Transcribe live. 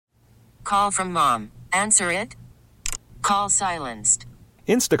Call from mom. Answer it. Call silenced.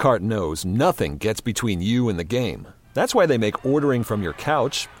 Instacart knows nothing gets between you and the game. That's why they make ordering from your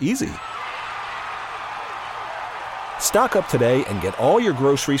couch easy. Stock up today and get all your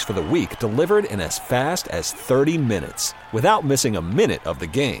groceries for the week delivered in as fast as 30 minutes without missing a minute of the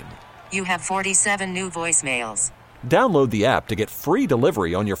game. You have 47 new voicemails. Download the app to get free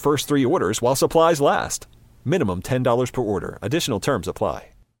delivery on your first 3 orders while supplies last. Minimum $10 per order. Additional terms apply.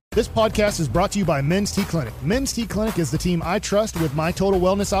 This podcast is brought to you by Men's T Clinic. Men's T Clinic is the team I trust with my total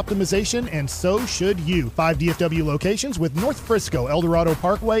wellness optimization, and so should you. 5 DFW locations with North Frisco, El Dorado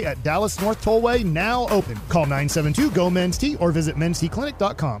Parkway at Dallas North Tollway now open. Call 972-GO-MEN'S-T or visit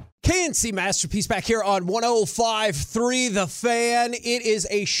mensteclinic.com. KNC Masterpiece back here on 105.3 The Fan. It is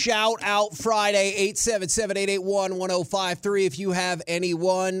a shout-out Friday, 877-881-1053. If you have any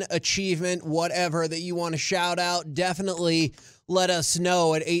one achievement, whatever, that you want to shout out, definitely let us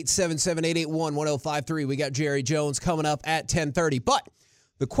know at 877-881-1053. We got Jerry Jones coming up at 10:30. But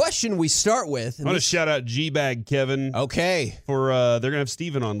the question we start with... I want to shout out G-Bag, Kevin. Okay. For they're going to have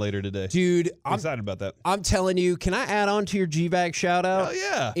Steven on later today. Dude, I'm excited about that. I'm telling you, can I add on to your G-Bag shout out? Oh,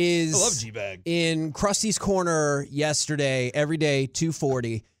 yeah. I love G-Bag. In Krusty's Corner yesterday, every day,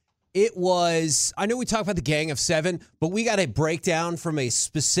 2:40. It was, I know we talked about the Gang of Seven, but we got a breakdown from a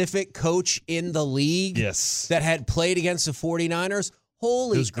specific coach in the league that had played against the 49ers.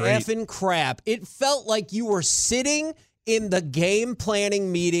 Holy effing crap. It felt like you were sitting in the game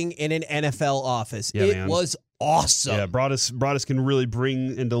planning meeting in an NFL office. Yeah, it was awesome. Yeah, Broadus can really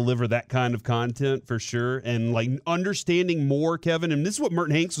bring and deliver that kind of content for sure. And like understanding more, Kevin, and this is what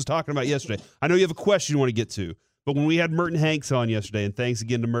Merton Hanks was talking about yesterday. I know you have a question you want to get to. But when we had Merton Hanks on yesterday, and thanks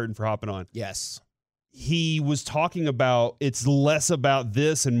again to Merton for hopping on. Yes. He was talking about it's less about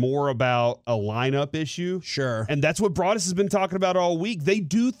this and more about a lineup issue. Sure. And that's what Broadus has been talking about all week. They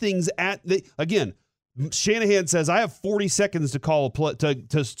do things again, Shanahan says, I have 40 seconds to call a play,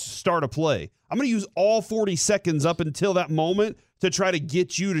 to start a play. I'm going to use all 40 seconds up until that moment to try to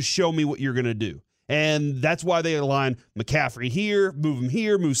get you to show me what you're going to do. And that's why they align McCaffrey here,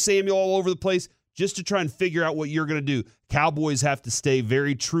 move Samuel all over the place, just to try and figure out what you're going to do. Cowboys have to stay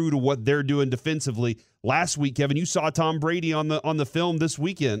very true to what they're doing defensively. Last week, Kevin, you saw Tom Brady on the film this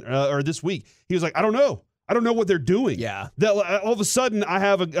weekend or this week. He was like, I don't know what they're doing. Yeah. All of a sudden, I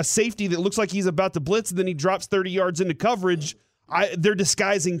have a safety that looks like he's about to blitz, and then he drops 30 yards into coverage. They're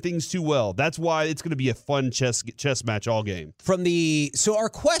disguising things too well. That's why it's going to be a fun chess match all game. So our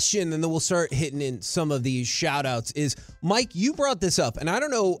question, and then we'll start hitting in some of these shout outs, is Mike, you brought this up, and I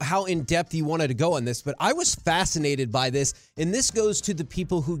don't know how in depth you wanted to go on this, but I was fascinated by this. And this goes to the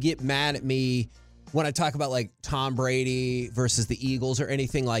people who get mad at me when I talk about like Tom Brady versus the Eagles or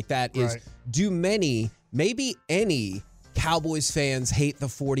anything like that. Is do many, maybe any, Cowboys fans hate the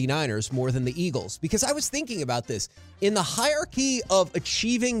 49ers more than the Eagles? Because I was thinking about this. In the hierarchy of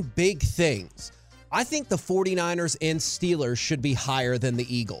achieving big things, I think the 49ers and Steelers should be higher than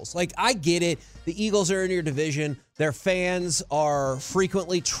the Eagles. Like, I get it. The Eagles are in your division. Their fans are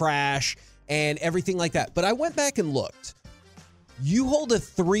frequently trash and everything like that. But I went back and looked. You hold a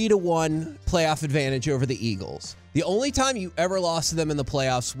 3-1 playoff advantage over the Eagles. The only time you ever lost to them in the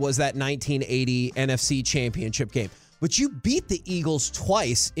playoffs was that 1980 NFC Championship game. But you beat the Eagles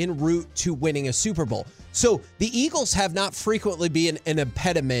twice en route to winning a Super Bowl. So the Eagles have not frequently been an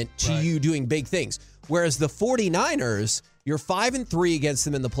impediment to you doing big things. Whereas the 49ers, you're 5-3 against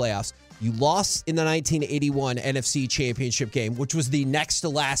them in the playoffs. You lost in the 1981 NFC Championship game, which was the next to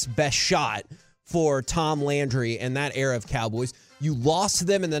last best shot for Tom Landry and that era of Cowboys. You lost to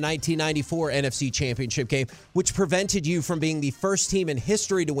them in the 1994 NFC Championship game, which prevented you from being the first team in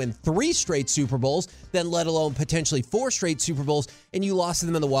history to win 3 straight Super Bowls, then let alone potentially 4 straight Super Bowls, and you lost to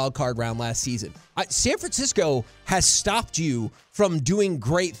them in the wild card round last season. San Francisco has stopped you from doing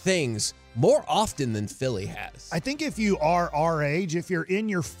great things more often than Philly has. I think if you are our age, if you're in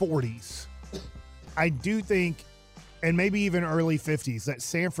your 40s, I do think, and maybe even early 50s, that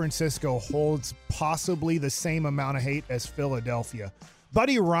San Francisco holds possibly the same amount of hate as Philadelphia.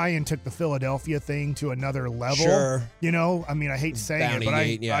 Buddy Ryan took the Philadelphia thing to another level. Sure. You know, I mean, I hate saying it, but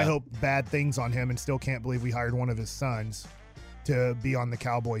Bounty I hope bad things on him and still can't believe we hired one of his sons to be on the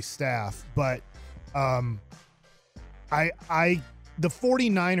Cowboys staff. But the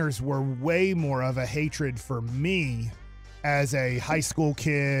 49ers were way more of a hatred for me as a high school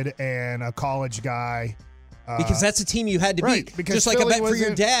kid and a college guy. Because that's a team you had to beat. Because just like Philly I bet for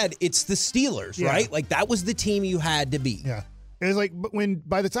your dad, it's the Steelers, Yeah. right? Like that was the team you had to beat. Yeah. It was like, but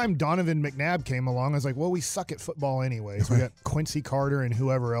by the time Donovan McNabb came along, I was like, well, we suck at football anyways. We got Quincy Carter and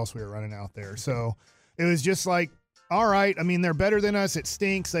whoever else we were running out there. So it was just like, all right. I mean, they're better than us. It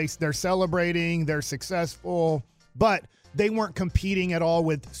stinks. They're celebrating. They're successful. But they weren't competing at all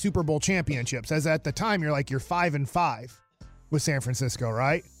with Super Bowl championships. As at the time, you're 5-5 with San Francisco,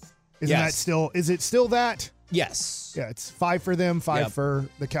 right? Is it still that? Yes. Yeah, it's 5 for them, 5 for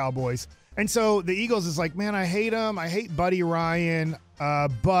the Cowboys. And so the Eagles is like, man, I hate them. I hate Buddy Ryan.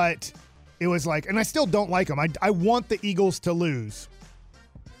 But it was like, and I still don't like them. I want the Eagles to lose.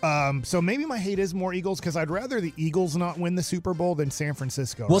 So maybe my hate is more Eagles because I'd rather the Eagles not win the Super Bowl than San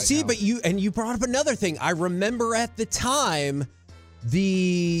Francisco. Well, now. but you brought up another thing. I remember at the time,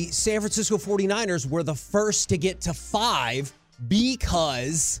 the San Francisco 49ers were the first to get to 5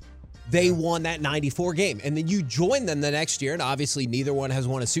 because they won that 94 game. And then you joined them the next year, and obviously neither one has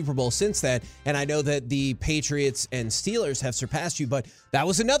won a Super Bowl since then. And I know that the Patriots and Steelers have surpassed you, but that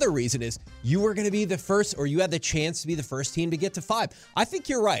was another reason is you were going to be the first, or you had the chance to be the first team to get to 5. I think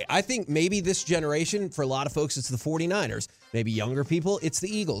you're right. I think maybe this generation, for a lot of folks, it's the 49ers. Maybe younger people, it's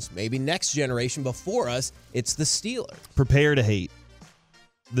the Eagles. Maybe next generation before us, it's the Steelers. Prepare to hate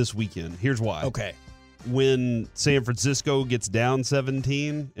this weekend. Here's why. Okay. When San Francisco gets down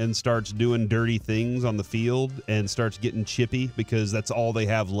 17 and starts doing dirty things on the field and starts getting chippy because that's all they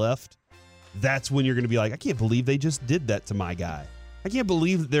have left, that's when you're going to be like, I can't believe they just did that to my guy. I can't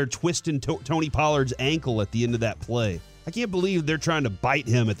believe they're twisting Tony Pollard's ankle at the end of that play. I can't believe they're trying to bite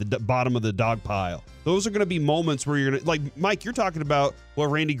him at the bottom of the dog pile. Those are going to be moments where you're going to, like, Mike, you're talking about what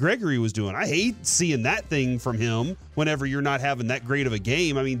Randy Gregory was doing. I hate seeing that thing from him whenever you're not having that great of a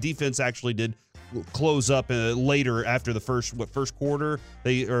game. I mean, defense actually did close up later after the first quarter,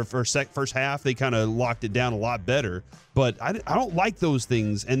 first half, they kind of locked it down a lot better. But I don't like those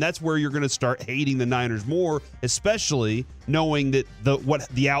things, and that's where you're going to start hating the Niners more, especially knowing that what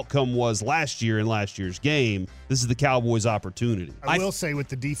the outcome was last year in last year's game. This is the Cowboys' opportunity. I will say with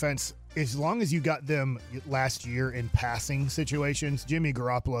the defense, as long as you got them last year in passing situations, Jimmy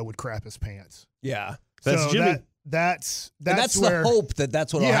Garoppolo would crap his pants. Yeah. That's so Jimmy. That's the hope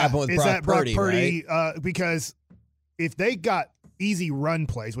that's what will happen with Brock Purdy, right? Because if they got easy run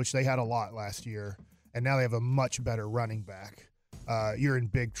plays, which they had a lot last year, and now they have a much better running back, you're in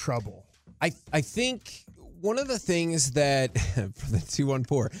big trouble. I think one of the things that for the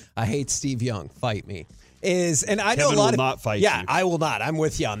 214, I hate Steve Young, fight me, is, and I know Kevin a lot will of not fight you. I will not. I'm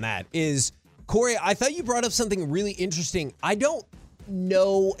with you on that. Is Corey? I thought you brought up something really interesting. I don't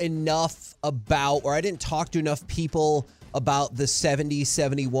know enough about, or I didn't talk to enough people about the 70,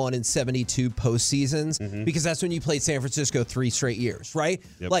 71, and 72 postseasons, because that's when you played San Francisco 3 straight years, right?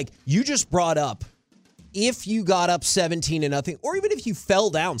 Yep. Like you just brought up, if you got up 17-0, or even if you fell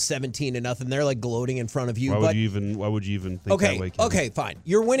down 17-0, they're like gloating in front of you. Why would you even think that way, Kevin? Okay, fine.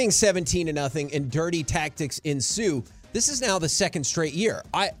 You're winning 17-0 and dirty tactics ensue. This is now the second straight year.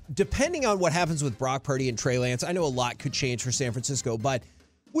 Depending on what happens with Brock Purdy and Trey Lance, I know a lot could change for San Francisco, but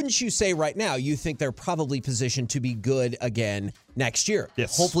wouldn't you say right now you think they're probably positioned to be good again next year?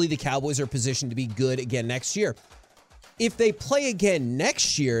 Yes. Hopefully the Cowboys are positioned to be good again next year. If they play again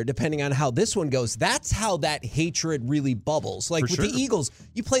next year, depending on how this one goes, that's how that hatred really bubbles. Like with the Eagles,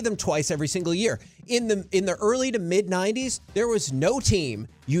 you play them twice every single year. In the early to mid 90s, there was no team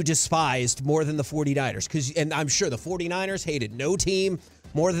you despised more than the 49ers. And I'm sure the 49ers hated no team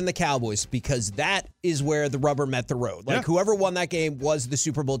more than the Cowboys, because that is where the rubber met the road. Like whoever won that game was the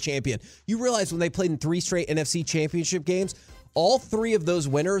Super Bowl champion. You realize when they played in 3 straight NFC championship games, all 3 of those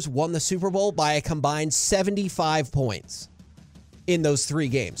winners won the Super Bowl by a combined 75 points in those 3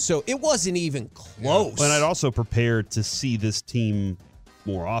 games. So it wasn't even close. And I'd also prepare to see this team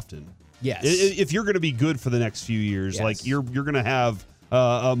more often. Yes. If you're going to be good for the next few years, like you're going to have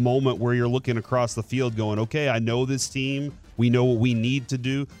a moment where you're looking across the field going, okay, I know this team. We know what we need to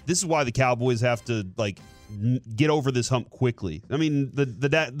do. This is why the Cowboys have to get over this hump quickly. I mean,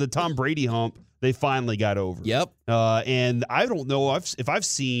 the Tom Brady hump, they finally got over. Yep. And I don't know if I've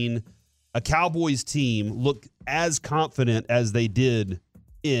seen a Cowboys team look as confident as they did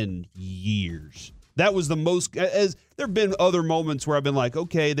in years. That was the most, as there have been other moments where I've been like,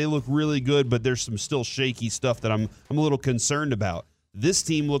 okay, they look really good, but there's some still shaky stuff that I'm a little concerned about. This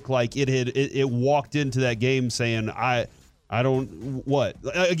team looked like it walked into that game saying, I don't, what?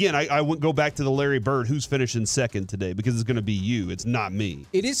 Again, I wouldn't go back to the Larry Bird, who's finishing second today, because it's going to be you. It's not me.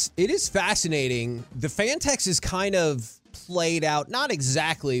 It is fascinating. The fan text is kind of played out, not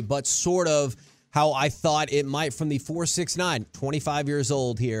exactly, but sort of how I thought it might from the 469, 25 years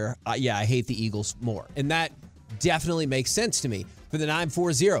old here. I hate the Eagles more. And that definitely makes sense to me. For the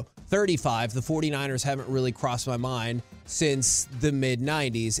 940, 35, the 49ers haven't really crossed my mind since the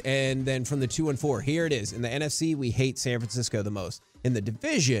mid-90s. And then from the 214, here it is. In the NFC, we hate San Francisco the most. In the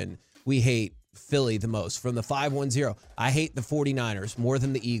division, we hate Philly the most from the 510. I hate the 49ers more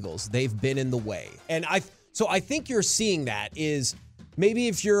than the Eagles. They've been in the way. And I think you're seeing that is maybe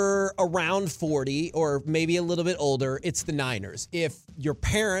if you're around 40 or maybe a little bit older, it's the Niners. If your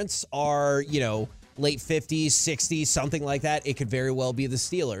parents are, late 50s, 60s, something like that, it could very well be the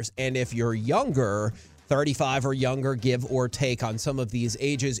Steelers. And if you're younger, 35 or younger, give or take on some of these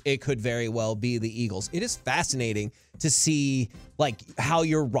ages, it could very well be the Eagles. It is fascinating to see how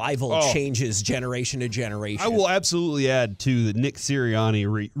your rival changes generation to generation. I will absolutely add too that Nick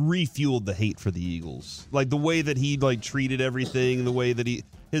Sirianni refueled the hate for the Eagles. Like the way that he treated everything, the way that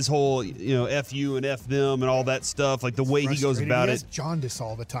his whole, F you and F them and all that stuff, like the way he goes about he it. has jaundice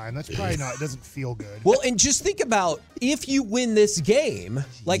all the time. That's probably not, it doesn't feel good. Well, and just think about if you win this game,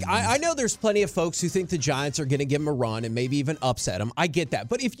 I know there's plenty of folks who think the Giants are going to give them a run and maybe even upset them. I get that.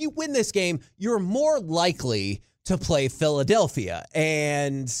 But if you win this game, you're more likely to play Philadelphia.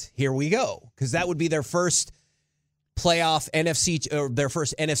 And here we go, because that would be their first playoff NFC or their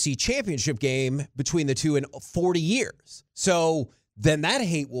first NFC championship game between the two in 40 years. So then that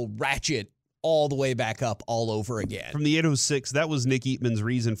hate will ratchet all the way back up all over again. From the 806, that was Nick Eatman's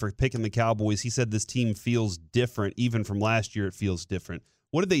reason for picking the Cowboys. He said this team feels different. Even from last year, it feels different.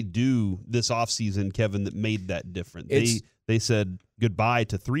 What did they do this offseason, Kevin, that made that different? They said goodbye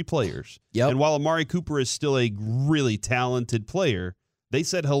to 3 players. Yep. And while Amari Cooper is still a really talented player, they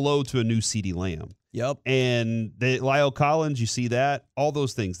said hello to a new CeeDee Lamb. Yep. And Lyle Collins, you see that? All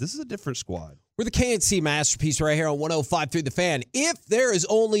those things. This is a different squad. We're the KNC Masterpiece right here on 105.3 The Fan. If there is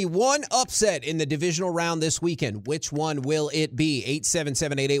only one upset in the divisional round this weekend, which one will it be?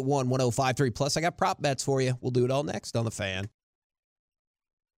 877-881-1053. Plus, I got prop bets for you. We'll do it all next on The Fan.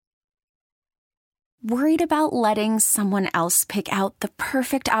 Worried about letting someone else pick out the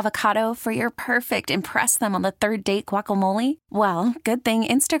perfect avocado for your perfect impress them on the third date guacamole? Well, good thing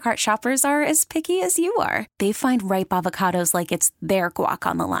Instacart shoppers are as picky as you are. They find ripe avocados like it's their guac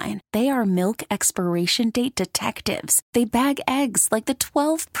on the line. They are milk expiration date detectives. They bag eggs like the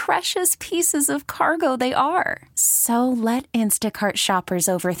 12 precious pieces of cargo they are. So let Instacart shoppers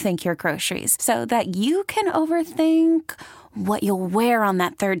overthink your groceries so that you can overthink what you'll wear on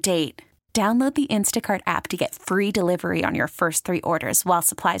that third date. Download the Instacart app to get free delivery on your first 3 orders while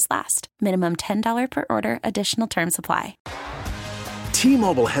supplies last. Minimum $10 per order. Additional terms apply.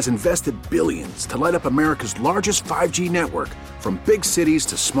 T-Mobile has invested billions to light up America's largest 5G network, from big cities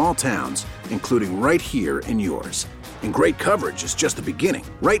to small towns, including right here in yours. And great coverage is just the beginning.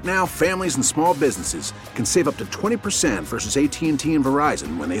 Right now, families and small businesses can save up to 20% versus AT&T and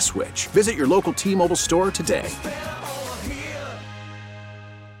Verizon when they switch. Visit your local T-Mobile store today.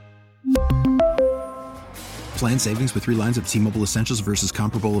 Plan savings with 3 lines of T-Mobile Essentials versus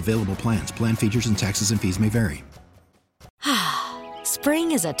comparable available plans. Plan features and taxes and fees may vary.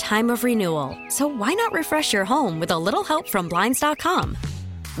 Spring is a time of renewal, so why not refresh your home with a little help from Blinds.com?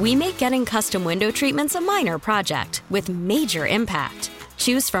 We make getting custom window treatments a minor project with major impact.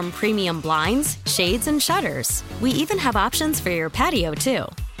 Choose from premium blinds, shades, and shutters. We even have options for your patio, too.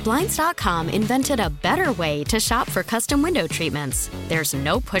 Blinds.com invented a better way to shop for custom window treatments. There's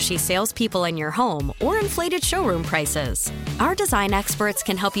no pushy salespeople in your home or inflated showroom prices. Our design experts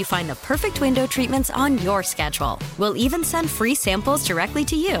can help you find the perfect window treatments on your schedule. We'll even send free samples directly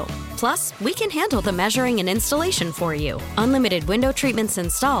to you. Plus, we can handle the measuring and installation for you. Unlimited window treatments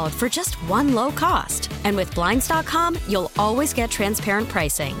installed for just one low cost. And with Blinds.com, you'll always get transparent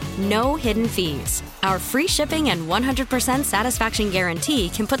pricing. No hidden fees. Our free shipping and 100% satisfaction guarantee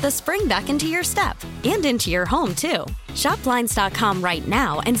can put the spring back into your step and into your home, too. Shop Blinds.com right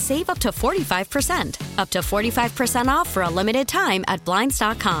now and save up to 45%. Up to 45% off for a limited time at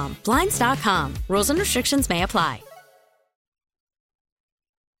Blinds.com. Blinds.com. Rules and restrictions may apply.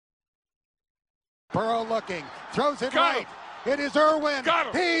 Burrow looking, throws it right. It is Irwin.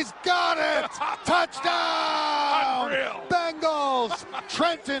 He's got it. Touchdown. Unreal. Bengals.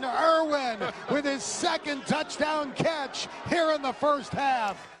 Trenton Irwin with his second touchdown catch here in the first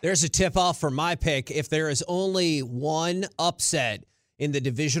half. There's a tip-off for my pick. If there is only one upset in the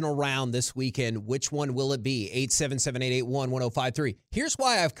divisional round this weekend, which one will it be? 877-881-1053. Here's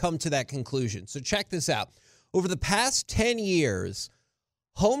why I've come to that conclusion. So check this out. Over the past 10 years,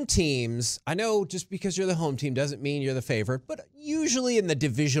 home teams, I know just because you're the home team doesn't mean you're the favorite, but usually in the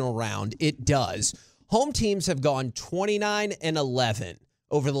divisional round, it does. Home teams have gone 29-11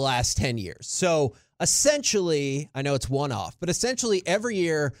 over the last 10 years. So essentially, I know it's one off, but essentially every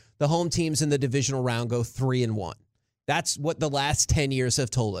year the home teams in the divisional round go 3-1. That's what the last 10 years have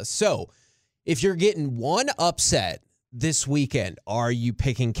told us. So if you're getting one upset this weekend, are you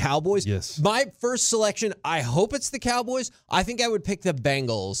picking Cowboys? Yes. My first selection, I hope it's the Cowboys. I think I would pick the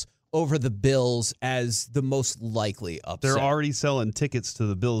Bengals over the Bills as the most likely upset. They're already selling tickets to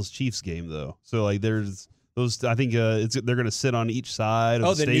the Bills-Chiefs game, though. So, like, there's those. I think they're going to sit on each side of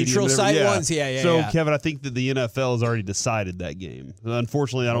the stadium. The neutral side ones? Yeah. So, Kevin, I think that the NFL has already decided that game.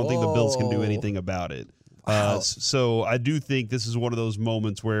 Unfortunately, I don't think the Bills can do anything about it. Wow. So, I do think this is one of those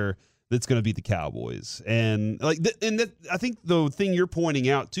moments where it's going to beat the Cowboys. And, like, I think the thing you're pointing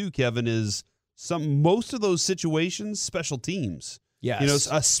out, too, Kevin, is most of those situations, special teams.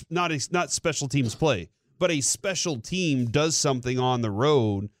 Yes. Not special teams play, but a special team does something on the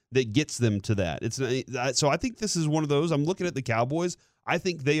road that gets them to that. So I think this is one of those. I'm looking at the Cowboys. I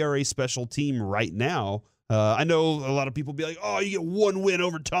think they are a special team right now. I know a lot of people be like, "Oh, you get one win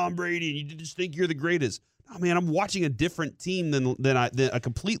over Tom Brady, and you just think you're the greatest." Oh man, I'm watching a different team than a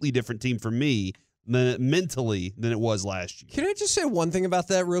completely different team for me. Mentally than it was last year. Can I just say one thing about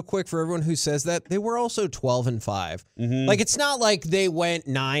that real quick for everyone who says that? They were also 12-5. Mm-hmm. Like, it's not like they went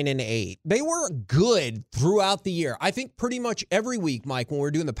 9-8. They were good throughout the year. I think pretty much every week, Mike, when we're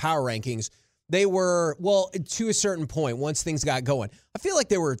doing the power rankings, they were, well, to a certain point, once things got going. I feel like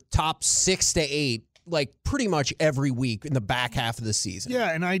they were top 6 to 8, like pretty much every week in the back half of the season.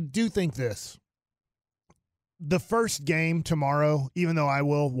 Yeah, and I do think this. The first game tomorrow, even though I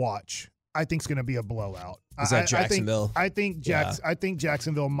will watch, I think it's going to be a blowout. Is that Jacksonville? I think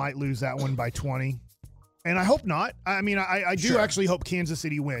Jacksonville might lose that one by 20. And I hope not. I mean, I do actually hope Kansas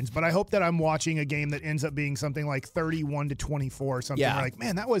City wins, but I hope that I'm watching a game that ends up being something like 31-24 or something. Yeah. Like,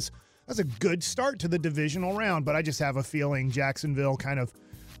 man, that's a good start to the divisional round, but I just have a feeling Jacksonville kind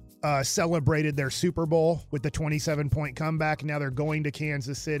of celebrated their Super Bowl with the 27-point comeback. Now they're going to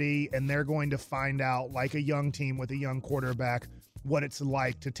Kansas City, and they're going to find out, like a young team with a young quarterback, what it's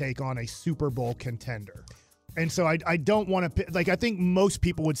like to take on a Super Bowl contender. And so I don't want to – like, I think most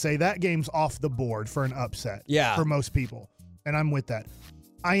people would say that game's off the board for an upset for most people, and I'm with that.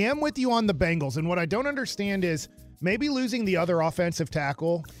 I am with you on the Bengals, and what I don't understand is maybe losing the other offensive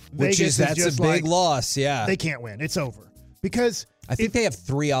tackle. That's a big loss, yeah. They can't win. It's over. Because – I think they have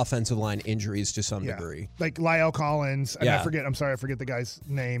 3 offensive line injuries to some degree. Like Lyle Collins. And I forget the guy's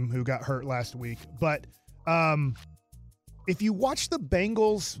name who got hurt last week. But if you watch the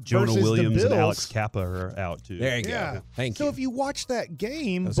Bengals Jonah versus Williams the Bills, and Alex Kappa are out too. There you go. Thank you. So if you watch that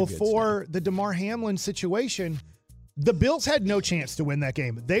game before the DeMar Hamlin situation, the Bills had no chance to win that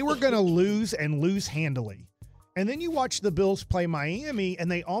game. They were going to lose and lose handily. And then you watch the Bills play Miami, and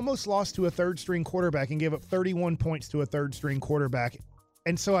they almost lost to a third-string quarterback and gave up 31 points to a third-string quarterback.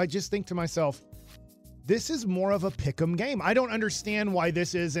 And so I just think to myself, this is more of a pick'em game. I don't understand why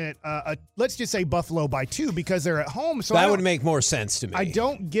this isn't let's just say Buffalo by 2 because they're at home. So that would make more sense to me. I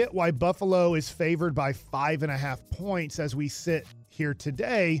don't get why Buffalo is favored by 5.5 points as we sit here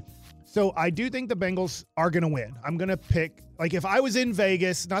today. So I do think the Bengals are going to win. I'm going to pick, like if I was in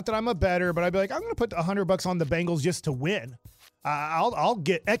Vegas, not that I'm a bettor, but I'd be like, I'm going to put $100 on the Bengals just to win. I'll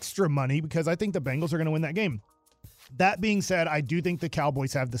get extra money because I think the Bengals are going to win that game. That being said, I do think the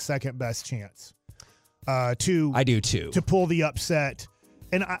Cowboys have the second best chance I do too. To pull the upset.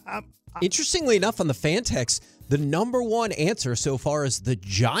 And interestingly enough, on the fan text, the number one answer so far is the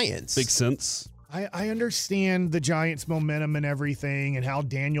Giants. Makes sense. I understand the Giants' momentum and everything and how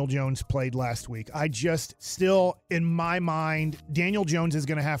Daniel Jones played last week. I just still, in my mind, Daniel Jones is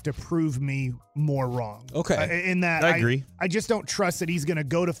going to have to prove me more wrong. Okay. In that, I agree. I just don't trust that he's going to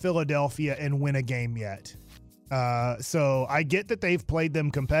go to Philadelphia and win a game yet. So I get that they've played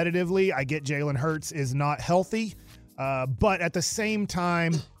them competitively. I get Jalen Hurts is not healthy. But at the same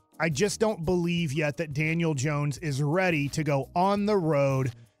time, I just don't believe yet that Daniel Jones is ready to go on the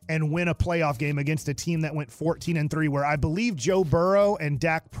road and win a playoff game against a team that went 14-3, where I believe Joe Burrow and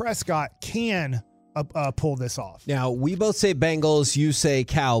Dak Prescott can pull this off. Now, we both say Bengals, you say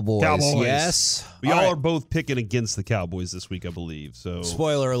Cowboys. Yes. We all are both picking against the Cowboys this week, I believe. So,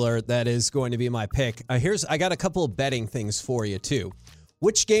 spoiler alert, that is going to be my pick. I got a couple of betting things for you, too.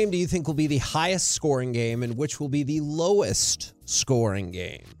 Which game do you think will be the highest scoring game and which will be the lowest scoring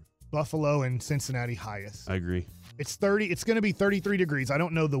game? Buffalo and Cincinnati highest. I agree. It's going to be 33 degrees. I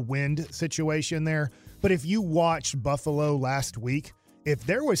don't know the wind situation there, but if you watched Buffalo last week, if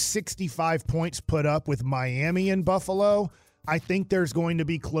there was 65 points put up with Miami and Buffalo, I think there's going to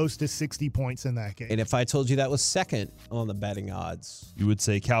be close to 60 points in that game. And if I told you that was second on the betting odds, you would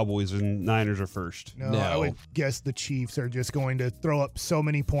say Cowboys and Niners are first. No, I would guess the Chiefs are just going to throw up so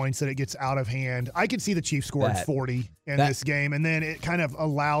many points that it gets out of hand. I could see the Chiefs scoring 40 in this game, and then it kind of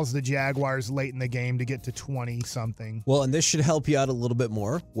allows the Jaguars late in the game to get to 20-something. Well, and this should help you out a little bit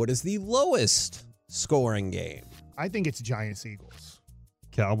more. What is the lowest scoring game? I think it's Giants-Eagles.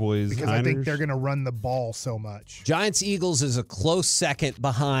 Cowboys, because Niners. I think they're going to run the ball so much. Giants-Eagles is a close second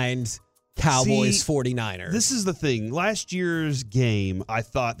behind Cowboys-49ers. This is the thing. Last year's game, I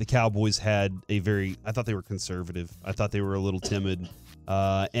thought the Cowboys had I thought they were conservative. I thought they were a little timid.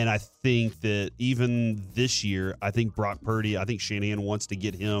 And I think that even this year, I think Brock Purdy, I think Shanahan wants to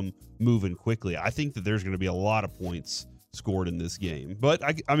get him moving quickly. I think that there's going to be a lot of points scored in this game. But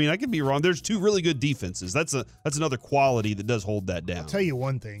I mean, I could be wrong. There's two really good defenses. That's another quality that does hold that down. I'll tell you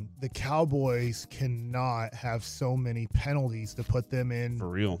one thing. The Cowboys cannot have so many penalties to put them in for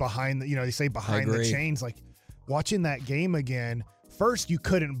real behind the, they say behind the chains. Like watching that game again, first, you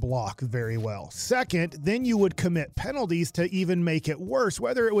couldn't block very well. Second, then you would commit penalties to even make it worse.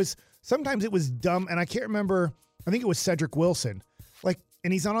 Sometimes it was dumb, and I can't remember. I think it was Cedric Wilson.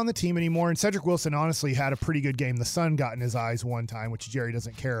 And he's not on the team anymore. And Cedric Wilson honestly had a pretty good game. The sun got in his eyes one time, which Jerry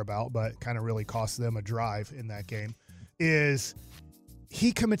doesn't care about, but kind of really cost them a drive in that game, is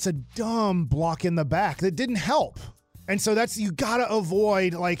he commits a dumb block in the back that didn't help. And so you got to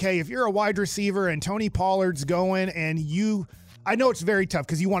avoid, hey, if you're a wide receiver and Tony Pollard's going and I know it's very tough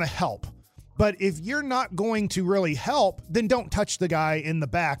because you want to help. But if you're not going to really help, then don't touch the guy in the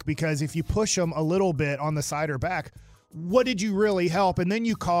back, because if you push him a little bit on the side or back, what did you really help? And then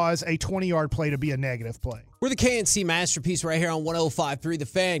you cause a 20-yard play to be a negative play. We're the KNC Masterpiece right here on 105.3 The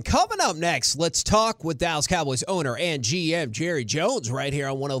Fan. Coming up next, let's talk with Dallas Cowboys owner and GM Jerry Jones right here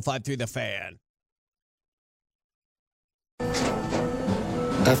on 105.3 The Fan.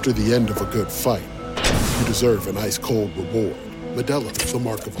 After the end of a good fight, you deserve an ice-cold reward. Modelo is the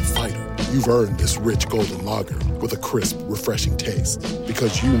mark of a fighter. You've earned this rich golden lager with a crisp, refreshing taste.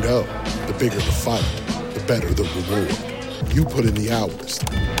 Because you know, the bigger the fight, the better the reward. You put in the hours,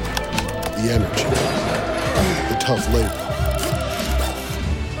 the energy, the tough labor.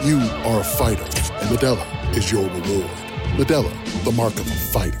 You are a fighter, and Modelo is your reward. Modelo, the mark of a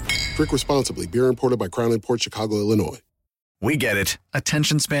fighter. Drink responsibly. Beer imported by Crown Imports, Chicago, Illinois. We get it.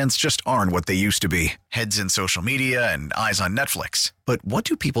 Attention spans just aren't what they used to be. Heads in social media and eyes on Netflix. But what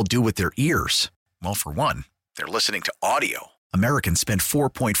do people do with their ears? Well, for one, they're listening to audio. Americans spend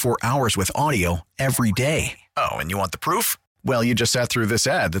 4.4 hours with audio every day. Oh, and you want the proof? Well, you just sat through this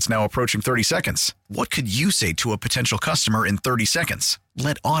ad that's now approaching 30 seconds. What could you say to a potential customer in 30 seconds?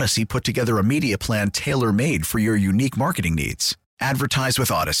 Let Odyssey put together a media plan tailor-made for your unique marketing needs. Advertise with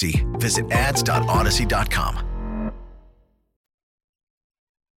Odyssey. Visit ads.odyssey.com.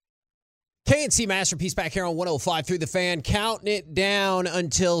 KNC Masterpiece back here on 105.3 The Fan, counting it down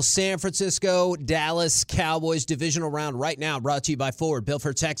until San Francisco, Dallas Cowboys divisional round right now, brought to you by Ford, built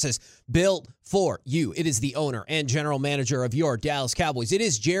for Texas, built for you. It is the owner and general manager of your Dallas Cowboys. It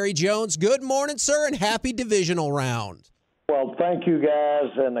is Jerry Jones. Good morning, sir, and happy divisional round. Well, thank you,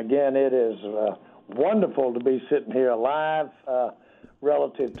 guys, and again, it is wonderful to be sitting here live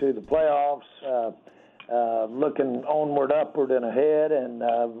relative to the playoffs. Looking onward, upward, and ahead,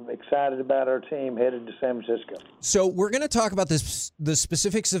 and excited about our team headed to San Francisco. So we're going to talk about the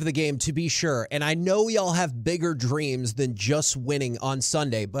specifics of the game, to be sure, and I know y'all have bigger dreams than just winning on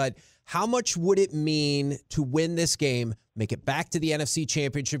Sunday, but how much would it mean to win this game, make it back to the NFC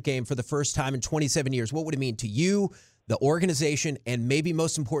Championship game for the first time in 27 years? What would it mean to you, the organization, and maybe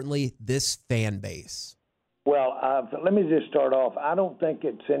most importantly, this fan base? Well, let me just start off. I don't think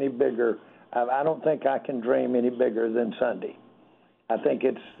it's any bigger. I don't think I can dream any bigger than Sunday. I think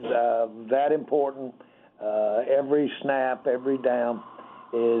it's that important. Every snap, every down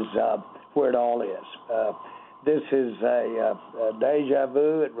is where it all is. This is a deja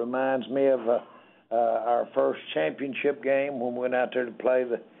vu. It reminds me of our first championship game when we went out there to play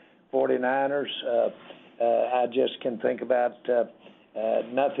the 49ers. I just can think about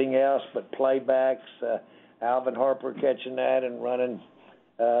nothing else but playbacks. Alvin Harper catching that and running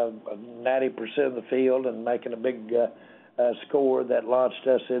 90% of the field and making a big score that launched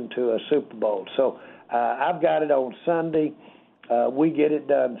us into a Super Bowl. So I've got it on Sunday. We get it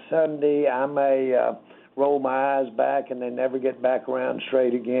done Sunday. I may roll my eyes back and then never get back around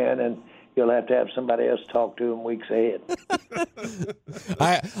straight again, and you'll have to have somebody else talk to in weeks ahead.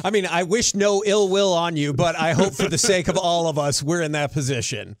 I mean, I wish no ill will on you, but I hope for the sake of all of us, we're in that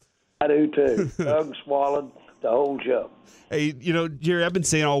position. I do too. Doug swallowed the whole show. Hey, Jerry, I've been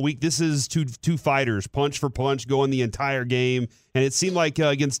saying all week, this is two fighters, punch for punch, going the entire game. And it seemed like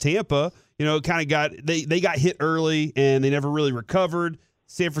against Tampa, kind of they got hit early and they never really recovered.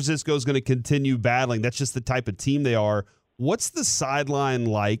 San Francisco is going to continue battling. That's just the type of team they are. What's the sideline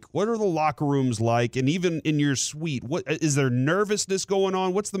like? What are the locker rooms like? And even in your suite, what is there nervousness going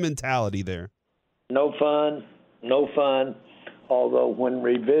on? What's the mentality there? No fun. Although when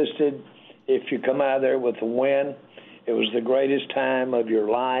revisited, if you come out of there with a win, It was the greatest time of your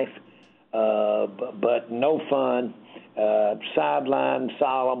life, but no fun. Sideline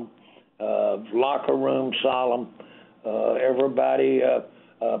solemn, locker room solemn. Everybody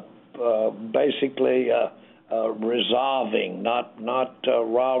basically resolving, not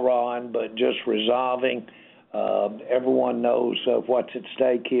rah-rahing, but just resolving. Everyone knows what's at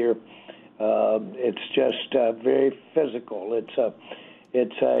stake here. It's just very physical. It's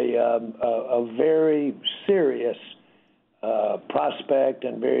a very serious prospect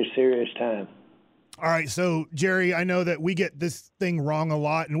and very serious time. All right, so, Jerry, I know that we get this thing wrong a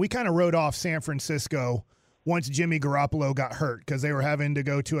lot, and we kind of wrote off San Francisco once Jimmy Garoppolo got hurt because they were having to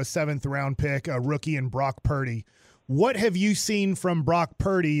go to a 7th-round pick, a rookie in Brock Purdy. What have you seen from Brock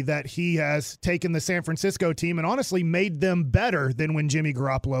Purdy that he has taken the San Francisco team and honestly made them better than when Jimmy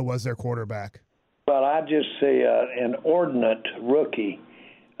Garoppolo was their quarterback? Well, I just see an inordinate rookie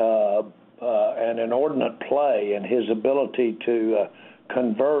and an inordinate play and his ability to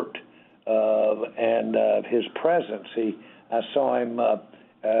convert and his presence. I saw him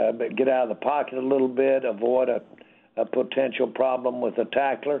get out of the pocket a little bit, avoid a potential problem with a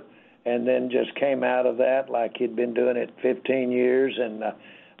tackler, and then just came out of that like he'd been doing it 15 years and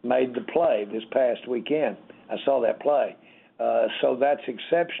made the play this past weekend. I saw that play. So that's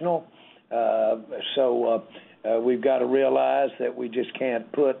exceptional. So we've got to realize that we just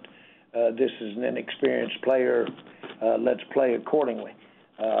can't put this is an inexperienced player. Let's play accordingly.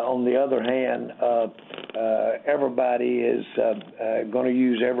 On the other hand, everybody is going to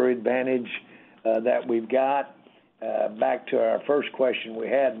use every advantage that we've got. Back to our first question we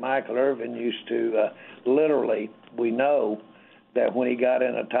had, Michael Irvin used to literally, we know that when he got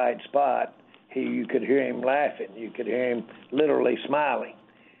in a tight spot, you could hear him laughing. You could hear him literally smiling.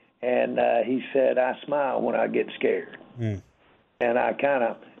 And he said, I smile when I get scared. And I kind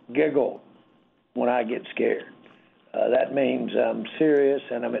of giggle when I get scared. That means I'm serious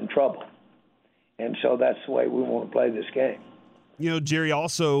and I'm in trouble. And so that's the way we want to play this game. You know, Jerry,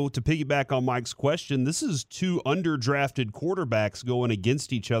 also to piggyback on Mike's question, this is two underdrafted quarterbacks going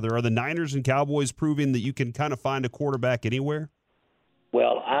against each other. Are the Niners and Cowboys proving that you can kind of find a quarterback anywhere?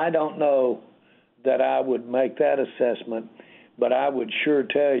 Well, I don't know that I would make that assessment, but I would sure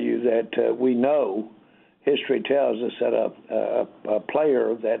tell you that we know, history tells us that a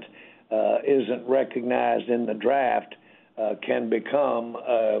player that isn't recognized in the draft can become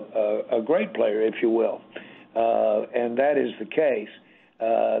a great player, if you will. And that is the case.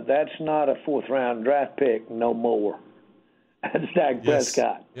 That's not a 4th-round draft pick no more. That's Dak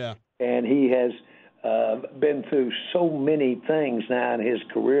Prescott. Yeah. And he has been through so many things now in his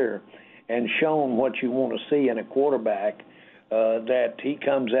career and shown what you want to see in a quarterback that he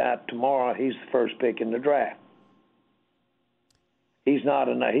comes out tomorrow, he's the first pick in the draft. He's not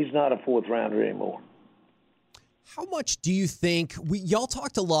a 4th-rounder anymore. How much do you think y'all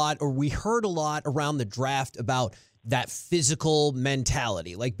talked a lot, or we heard a lot around the draft about that physical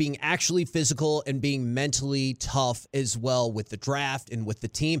mentality, like being actually physical and being mentally tough as well with the draft and with the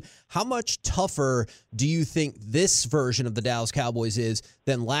team? How much tougher do you think this version of the Dallas Cowboys is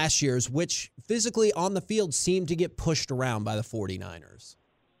than last year's, which physically on the field seemed to get pushed around by the 49ers?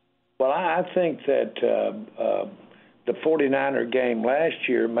 Well, I think that the 49er game last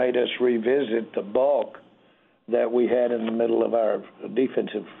year made us revisit the bulk that we had in the middle of our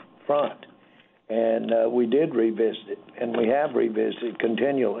defensive front. And we did revisit it, and we have revisited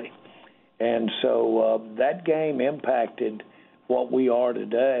continually. And so that game impacted what we are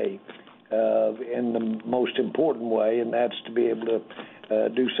today in the most important way, and that's to be able to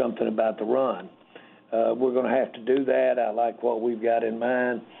do something about the run. We're going to have to do that. I like what we've got in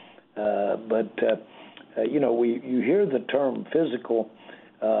mind. But you hear the term physical.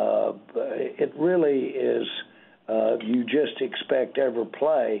 It really is you just expect every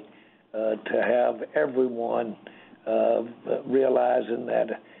play to have everyone realizing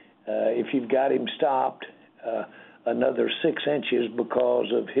that if you've got him stopped another 6 inches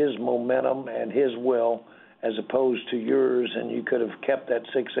because of his momentum and his will as opposed to yours, and you could have kept that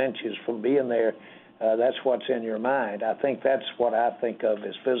 6 inches from being there, that's what's in your mind. I think that's what I think of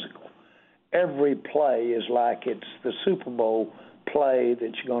as physical. Every play is like it's the Super Bowl play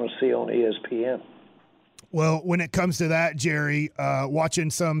that you're going to see on ESPN. Well, when it comes to that, Jerry, watching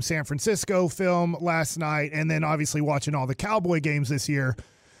some San Francisco film last night and then obviously watching all the Cowboy games this year,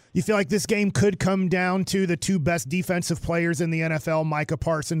 you feel like this game could come down to the two best defensive players in the NFL, Micah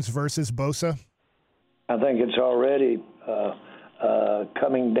Parsons versus Bosa? I think it's already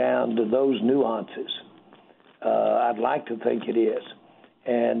coming down to those nuances. I'd like to think it is.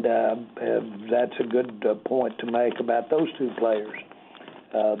 And that's a good point to make about those two players.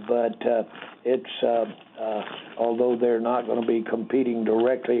 But although they're not going to be competing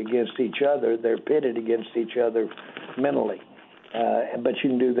directly against each other, they're pitted against each other mentally. But you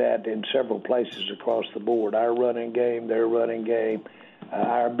can do that in several places across the board. Our running game, their running game,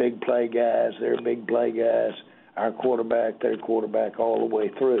 our big play guys, their big play guys, our quarterback, their quarterback, all the way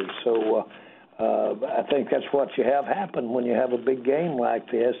through. So I think that's what you have happen when you have a big game like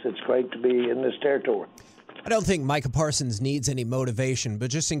this. It's great to be in this territory. I don't think Micah Parsons needs any motivation, but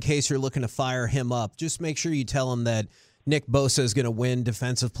just in case you're looking to fire him up, just make sure you tell him that Nick Bosa is going to win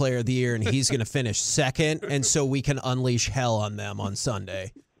Defensive Player of the Year and he's going to finish second, and so we can unleash hell on them on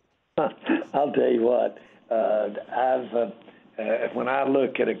Sunday. I'll tell you what, when I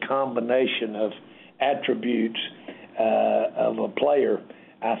look at a combination of attributes of a player,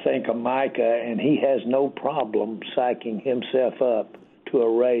 I think of Micah, and he has no problem psyching himself up to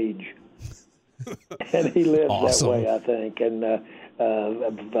a rage. And he lives that way, I think, and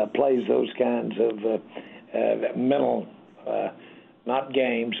plays those kinds of mental, not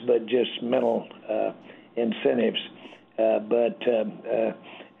games, but just mental incentives.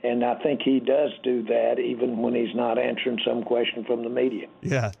 And I think he does do that even when he's not answering some question from the media.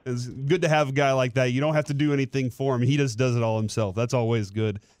 Yeah, it's good to have a guy like that. You don't have to do anything for him. He just does it all himself. That's always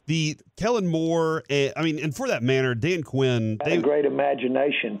good. The Kellen Moore, and for that matter, Dan Quinn. They have a great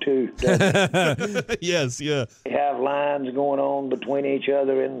imagination, too. Yes, yeah. They have lines going on between each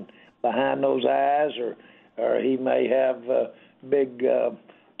other and behind those eyes, or he may have big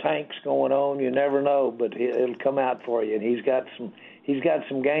tanks going on. You never know, but it'll come out for you. And he's got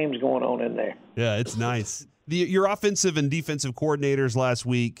some games going on in there. Yeah, it's nice. Your offensive and defensive coordinators last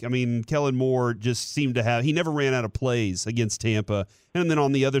week, Kellen Moore just seemed to he never ran out of plays against Tampa. And then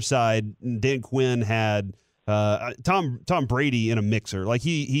on the other side, Dan Quinn had Tom Brady in a mixer. Like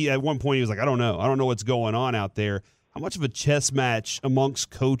he at one point he was like, I don't know what's going on out there. How much of a chess match amongst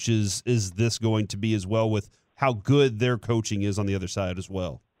coaches is this going to be as well, with how good their coaching is on the other side as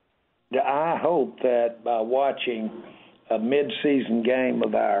well? I hope that by watching a mid-season game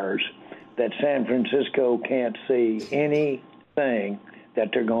of ours, that San Francisco can't see anything that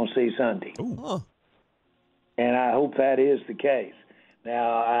they're going to see Sunday. Ooh. And I hope that is the case.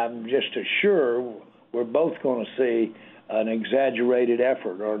 Now, I'm just sure we're both going to see an exaggerated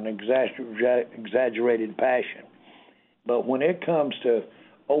effort or an exaggerated passion. But when it comes to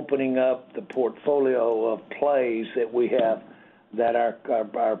opening up the portfolio of plays that we have that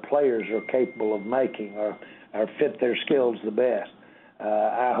our players are capable of making or fit their skills the best,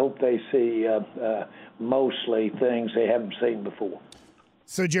 I hope they see mostly things they haven't seen before.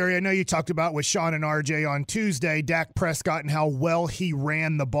 So, Jerry, I know you talked about with Sean and RJ on Tuesday, Dak Prescott and how well he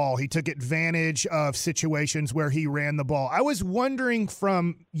ran the ball. He took advantage of situations where he ran the ball. I was wondering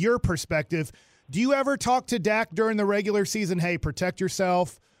from your perspective, do you ever talk to Dak during the regular season, hey, protect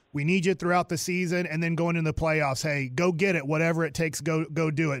yourself, we need you throughout the season, and then going into the playoffs, hey, go get it, whatever it takes, go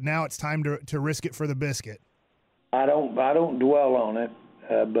do it. Now it's time to risk it for the biscuit. I don't dwell on it,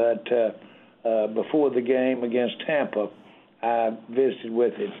 but before the game against Tampa, I visited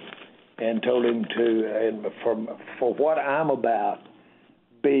with him and told him for what I'm about,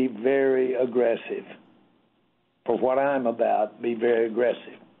 be very aggressive. For what I'm about, be very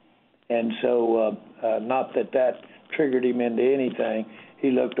aggressive. And so, not that triggered him into anything. He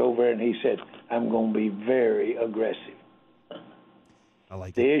looked over and he said, I'm going to be very aggressive. I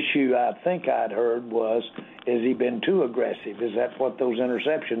like the issue I think I'd heard was, has he been too aggressive? Is that what those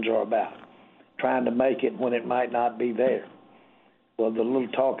interceptions are about? Trying to make it when it might not be there. Well, the little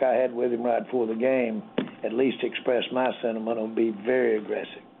talk I had with him right before the game at least expressed my sentiment on be very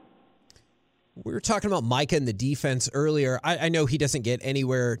aggressive. We were talking about Micah and the defense earlier. I know he doesn't get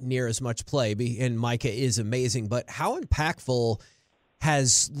anywhere near as much play, and Micah is amazing, but how impactful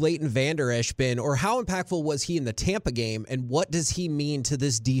has Leighton Vander Esch been, or how impactful was he in the Tampa game, and what does he mean to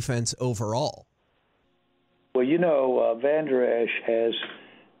this defense overall? Well, Vander Esch has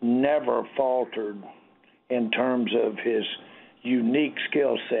never faltered in terms of his unique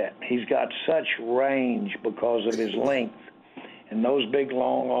skill set. He's got such range because of his length and those big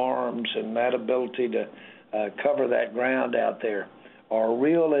long arms and that ability to cover that ground out there are a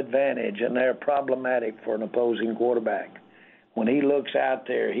real advantage, and they're problematic for an opposing quarterback. When he looks out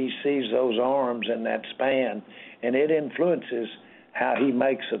there, he sees those arms and that span, and it influences how he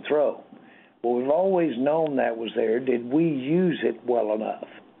makes a throw. Well, we've always known that was there. Did we use it well enough?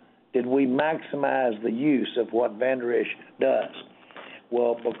 Did we maximize the use of what Vander Esch does?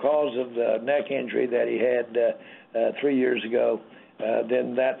 Well, because of the neck injury that he had 3 years ago,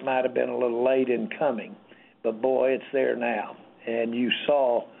 then that might have been a little late in coming. But, boy, it's there now. And you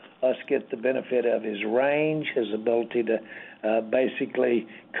saw us get the benefit of his range, his ability to basically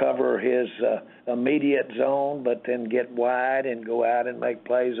cover his immediate zone, but then get wide and go out and make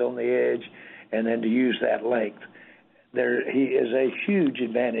plays on the edge, and then to use that length. He is a huge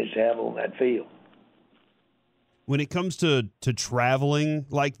advantage to have on that field. When it comes to traveling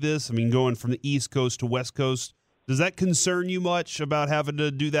like this, I mean, going from the East Coast to West Coast, does that concern you much about having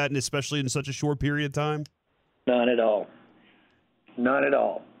to do that, and especially in such a short period of time? None at all. None at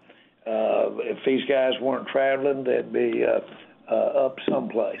all. If these guys weren't traveling, they'd be up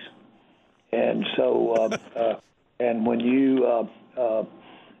someplace. And so, and when you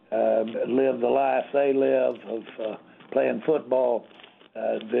live the life they live of playing football,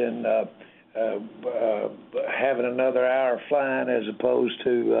 then having another hour flying as opposed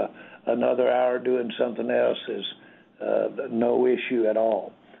to another hour doing something else is no issue at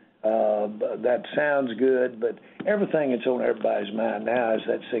all. That sounds good, but everything that's on everybody's mind now is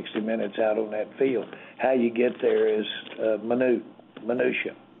that 60 minutes out on that field. How you get there is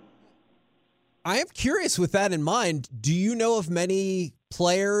minutia. I am curious with that in mind. Do you know of many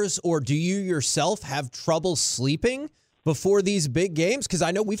players, or do you yourself have trouble sleeping before these big games? Because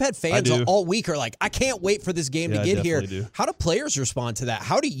I know we've had fans all week are like, I can't wait for this game to get here. Do. How do players respond to that?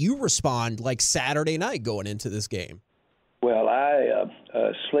 How do you respond like Saturday night going into this game? Well, I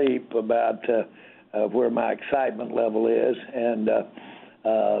sleep about where my excitement level is, and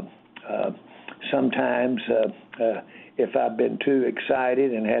sometimes if I've been too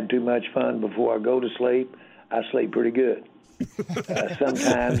excited and had too much fun before I go to sleep, I sleep pretty good.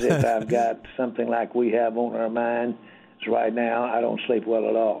 Sometimes if I've got something like we have on our minds right now, I don't sleep well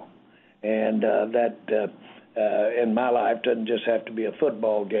at all. And that in my life doesn't just have to be a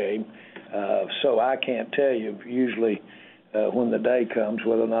football game. So I can't tell you usually when the day comes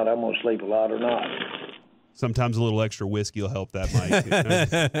whether or not I'm going to sleep a lot or not. Sometimes a little extra whiskey will help that, Mike.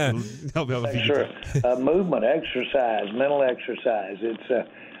 Sure. Movement, exercise, mental exercise. It's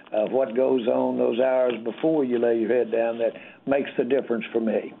what goes on those hours before you lay your head down that makes the difference for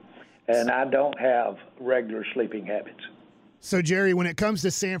me. And I don't have regular sleeping habits. So, Jerry, when it comes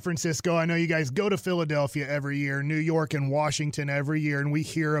to San Francisco, I know you guys go to Philadelphia every year, New York and Washington every year, and we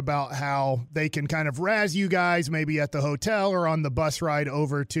hear about how they can kind of razz you guys maybe at the hotel or on the bus ride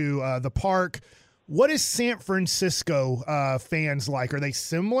over to the park. What is San Francisco fans like? Are they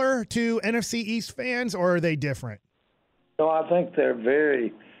similar to NFC East fans, or are they different? No, I think they're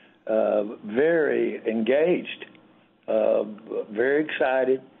very, very engaged, very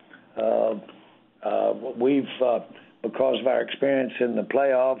excited. We've because of our experience in the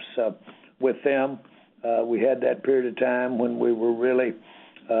playoffs with them, we had that period of time when we were really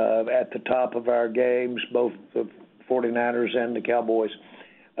at the top of our games, both the 49ers and the Cowboys.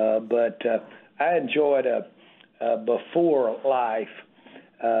 But I enjoyed a before life,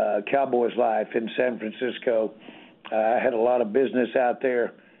 Cowboys life in San Francisco. I had a lot of business out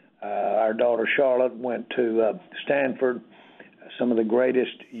there. Our daughter Charlotte went to Stanford, some of the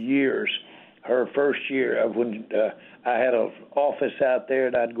greatest years. Her first year of when I had an office out there,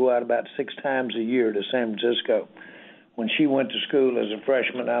 and I'd go out about 6 times a year to San Francisco. When she went to school as a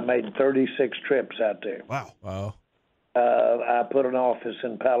freshman, I made 36 trips out there. Wow. I put an office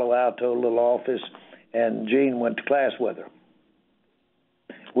in Palo Alto, a little office, and Jean went to class with her.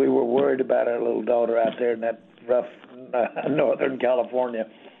 We were worried about our little daughter out there in that rough Northern California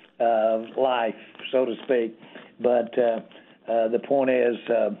life, so to speak. But the point is,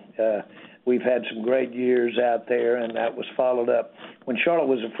 we've had some great years out there, and that was followed up. When Charlotte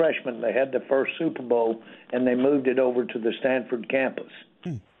was a freshman, they had the first Super Bowl, and they moved it over to the Stanford campus.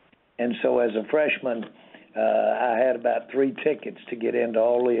 And so as a freshman, I had about 3 tickets to get into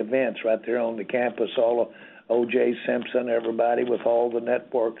all the events right there on the campus, all of O.J. Simpson, everybody with all the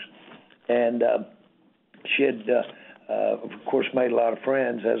networks. And she had, of course, made a lot of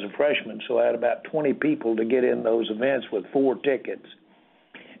friends as a freshman, so I had about 20 people to get in those events with 4 tickets.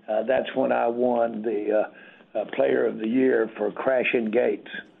 That's when I won the Player of the Year for Crashing Gates.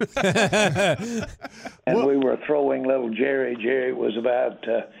 And we were throwing little Jerry. Jerry was about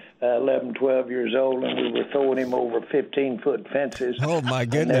 11, 12 years old, and we were throwing him over 15-foot fences. Oh, my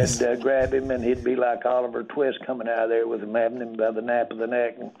goodness. And grab him, and he'd be like Oliver Twist coming out of there with him, having him by the nape of the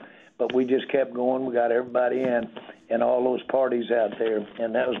neck. But we just kept going. We got everybody in all those parties out there,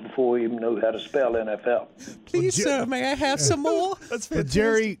 and that was before we even knew how to spell NFL. Please, sir, may I have some more? That's fantastic.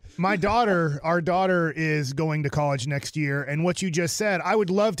 Jerry, our daughter is going to college next year, and what you just said, I would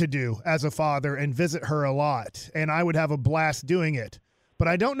love to do as a father and visit her a lot, and I would have a blast doing it. But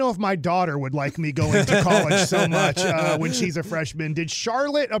I don't know if my daughter would like me going to college so much when she's a freshman. Did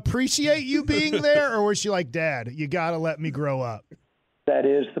Charlotte appreciate you being there, or was she like, Dad, you got to let me grow up? That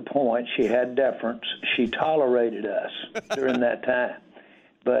is the point. She had deference. She tolerated us during that time.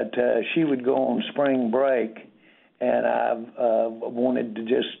 But she would go on spring break, and I wanted to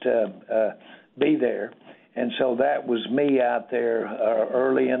just be there. And so that was me out there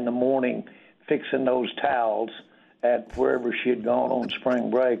early in the morning fixing those towels at wherever she had gone on spring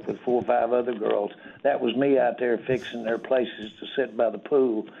break with 4 or 5 other girls. That was me out there fixing their places to sit by the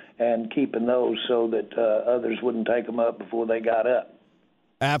pool and keeping those so that others wouldn't take them up before they got up.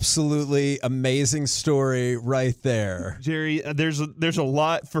 Absolutely amazing story right there. Jerry, there's a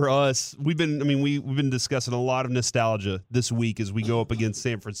lot for us. We've been discussing a lot of nostalgia this week as we go up against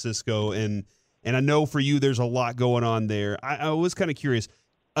San Francisco, and I know for you there's a lot going on there. I was kind of curious.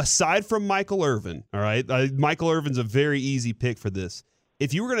 Aside from Michael Irvin, all right, Michael Irvin's a very easy pick for this.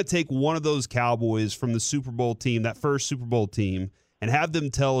 If you were going to take one of those Cowboys from the Super Bowl team, that first Super Bowl team, and have them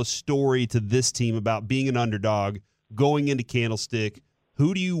tell a story to this team about being an underdog, going into Candlestick,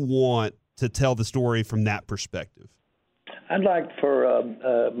 who do you want to tell the story from that perspective? I'd like for,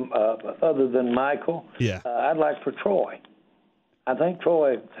 other than Michael, I'd like for Troy. I think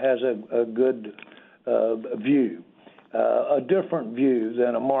Troy has a good view. A different view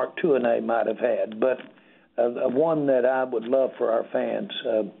than a Mark Tuinei might have had, but one that I would love for our fans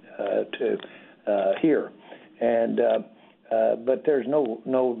to hear. And but there's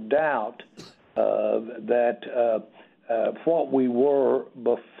no doubt that what we were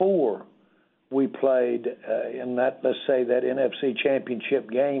before we played in that, let's say, that NFC Championship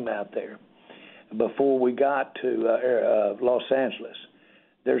game out there, before we got to Los Angeles,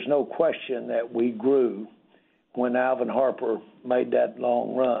 there's no question that we grew when Alvin Harper made that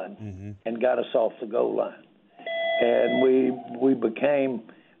long run and got us off the goal line. And we became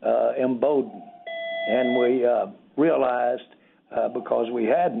emboldened, and we realized, because we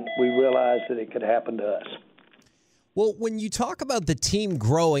realized that it could happen to us. Well, when you talk about the team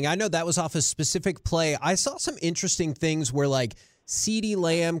growing, I know that was off a specific play. I saw some interesting things where, like, CeeDee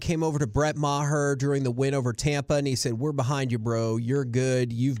Lamb came over to Brett Maher during the win over Tampa, and he said, "We're behind you, bro. You're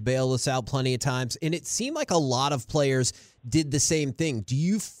good. You've bailed us out plenty of times." And it seemed like a lot of players did the same thing. Do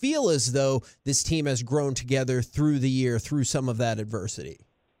you feel as though this team has grown together through the year, through some of that adversity?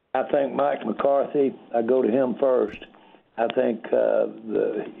 I think Mike McCarthy, I go to him first. I think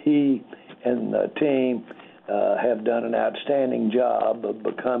he and the team have done an outstanding job of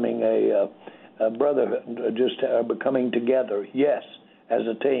becoming a brotherhood, just becoming together, yes, as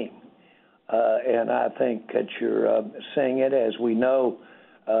a team. And I think that you're seeing it, as we know,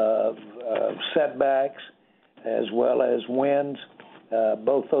 setbacks as well as wins.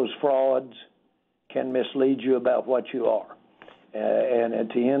 Both those frauds can mislead you about what you are. And at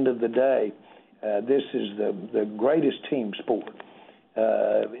the end of the day, this is the greatest team sport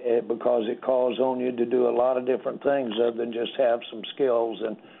because it calls on you to do a lot of different things other than just have some skills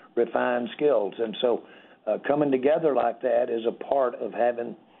and refined skills. And so coming together like that is a part of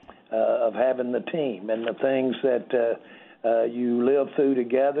having the team, and the things that you live through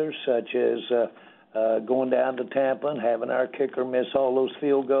together, such as going down to Tampa and having our kicker miss all those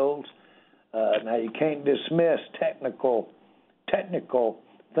field goals. Now, you can't dismiss technical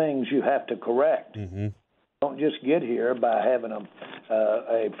things you have to correct. Don't just get here by having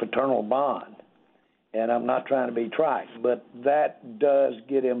a fraternal bond. And I'm not trying to be trite, but that does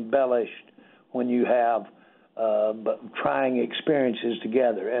get embellished when you have trying experiences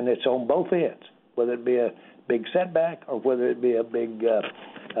together. And it's on both ends, whether it be a big setback or whether it be a big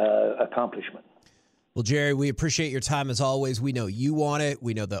accomplishment. Well, Jerry, we appreciate your time as always. We know you want it.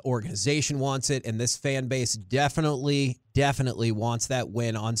 We know the organization wants it. And this fan base definitely wants that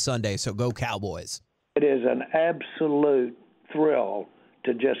win on Sunday. So go Cowboys. It is an absolute thrill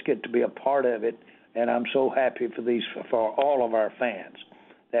to just get to be a part of it. And I'm so happy for all of our fans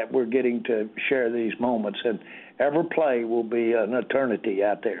that we're getting to share these moments. And every play will be an eternity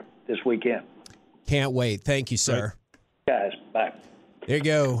out there this weekend. Can't wait. Thank you, sir. Guys, bye. There you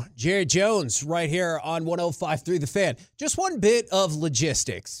go. Jerry Jones right here on 105.3 The Fan. Just one bit of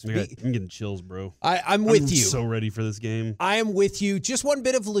logistics. I'm getting chills, bro. I'm with you. I'm so ready for this game. I am with you. Just one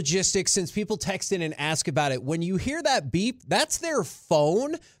bit of logistics, since people text in and ask about it. When you hear that beep, that's their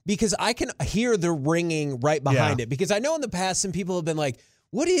phone, because I can hear the ringing right behind it. Because I know in the past some people have been like,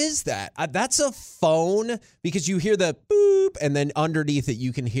 what is that? That's a phone, because you hear the boop, and then underneath it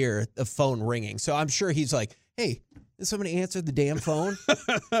you can hear the phone ringing. So I'm sure he's like, hey, did somebody answer the damn phone?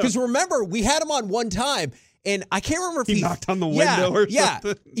 Because remember, we had him on one time, and I can't remember if he knocked on the window or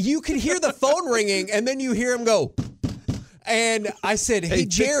something. Yeah, you could hear the phone ringing, and then you hear him go. And I said, hey,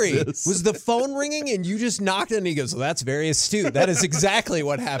 Jerry, was the phone ringing and you just knocked it? And he goes, well, that's very astute. That is exactly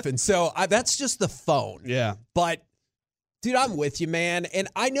what happened. So that's just the phone. Yeah. But Dude, I'm with you, man. And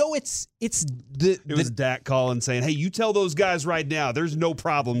I know it was Dak calling saying, hey, you tell those guys right now, there's no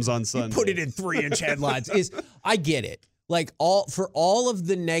problems on Sunday. Put it in 3-inch headlines. I get it. Like for all of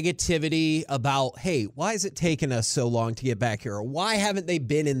the negativity about, hey, why is it taking us so long to get back here? Or why haven't they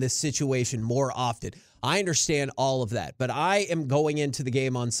been in this situation more often? I understand all of that. But I am going into the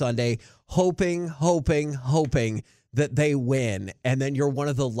game on Sunday hoping that they win, and then you're one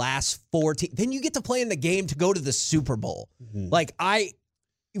of the last 4 teams. Then you get to play in the game to go to the Super Bowl. Mm-hmm. Like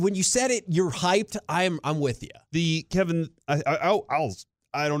when you said it, you're hyped. I'm with you. Kevin, I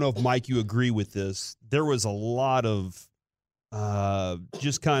don't know if Mike, you agree with this. There was a lot of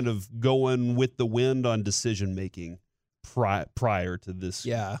just kind of going with the wind on decision making prior to this.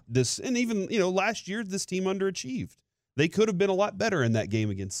 Yeah. And even last year this team underachieved. They could have been a lot better in that game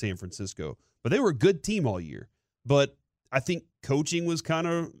against San Francisco, but they were a good team all year. But I think coaching was kind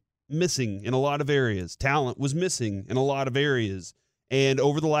of missing in a lot of areas. Talent was missing in a lot of areas. And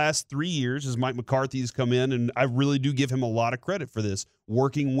over the last 3 years, as Mike McCarthy's come in, and I really do give him a lot of credit for this,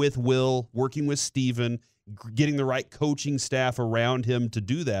 working with Will, working with Steven, getting the right coaching staff around him to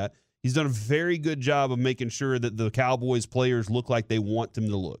do that, he's done a very good job of making sure that the Cowboys players look like they want them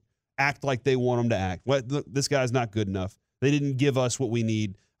to look, act like they want them to act. Look, this guy's not good enough. They didn't give us what we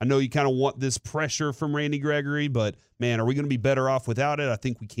need. I know you kind of want this pressure from Randy Gregory, but, man, are we going to be better off without it? I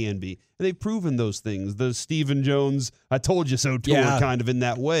think we can be. And they've proven those things. The Stephen Jones, I told you so tour kind of in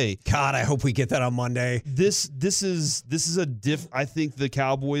that way. God, I hope we get that on Monday. This is I think the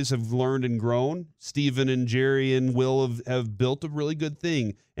Cowboys have learned and grown. Stephen and Jerry and Will have built a really good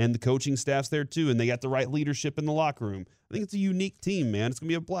thing, and the coaching staff's there too, and they got the right leadership in the locker room. I think it's a unique team, man. It's going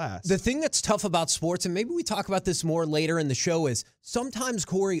to be a blast. The thing that's tough about sports, and maybe we talk about this more later in the show, is sometimes,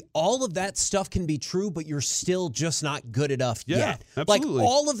 Corey, all of that stuff can be true, but you're still just not good enough yet. Absolutely. Like,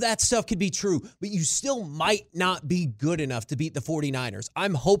 all of that stuff could be true, but you still might not be good enough to beat the 49ers.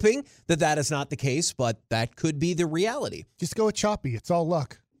 I'm hoping that is not the case, but that could be the reality. Just go with choppy. It's all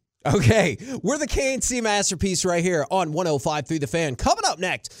luck. Okay, we're the KNC Masterpiece right here on 105 through the Fan. Coming up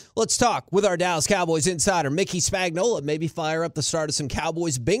next, let's talk with our Dallas Cowboys insider, Mickey Spagnola. Maybe fire up the start of some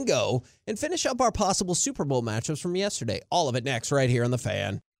Cowboys bingo and finish up our possible Super Bowl matchups from yesterday. All of it next right here on the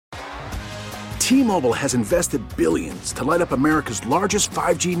Fan. T-Mobile has invested billions to light up America's largest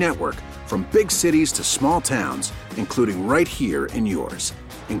 5G network, from big cities to small towns, including right here in yours.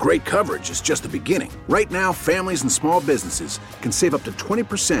 And great coverage is just the beginning. Right now, families and small businesses can save up to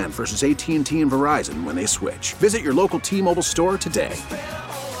 20% versus AT&T and Verizon when they switch. Visit your local T-Mobile store today.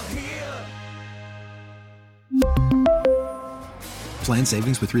 Plan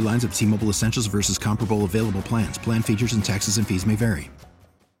savings with 3 lines of T-Mobile Essentials versus comparable available plans. Plan features and taxes and fees may vary.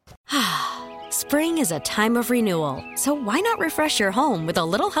 Spring is a time of renewal, so why not refresh your home with a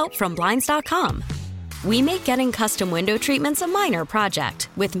little help from Blinds.com? We make getting custom window treatments a minor project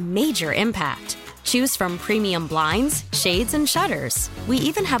with major impact. Choose from premium blinds, shades, and shutters. We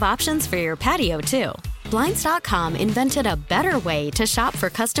even have options for your patio, too. Blinds.com invented a better way to shop for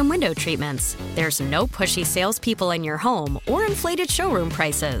custom window treatments. There's no pushy salespeople in your home or inflated showroom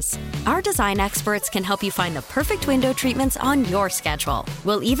prices. Our design experts can help you find the perfect window treatments on your schedule.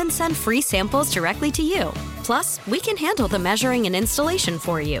 We'll even send free samples directly to you. Plus, we can handle the measuring and installation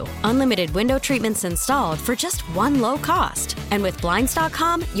for you. Unlimited window treatments installed for just one low cost. And with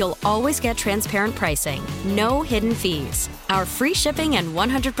Blinds.com, you'll always get transparent pricing. No hidden fees. Our free shipping and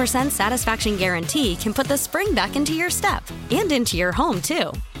 100% satisfaction guarantee can put the spring back into your step and into your home,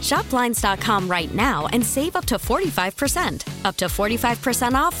 too. Shop Blinds.com right now and save up to 45%. Up to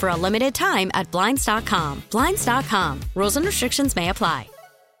 45% off for a limited time at Blinds.com. Blinds.com. Rules and restrictions may apply.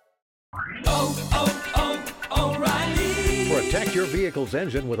 Protect your vehicle's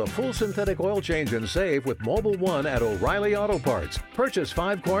engine with a full synthetic oil change and save with Mobil 1 at O'Reilly Auto Parts. Purchase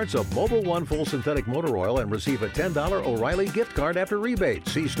 5 quarts of Mobil 1 full synthetic motor oil and receive a $10 O'Reilly gift card after rebate.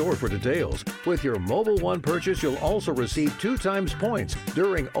 See store for details. With your Mobil 1 purchase, you'll also receive 2 times points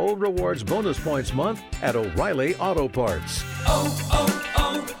during O Rewards Bonus Points Month at O'Reilly Auto Parts.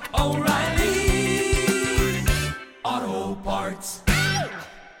 O'Reilly Auto Parts.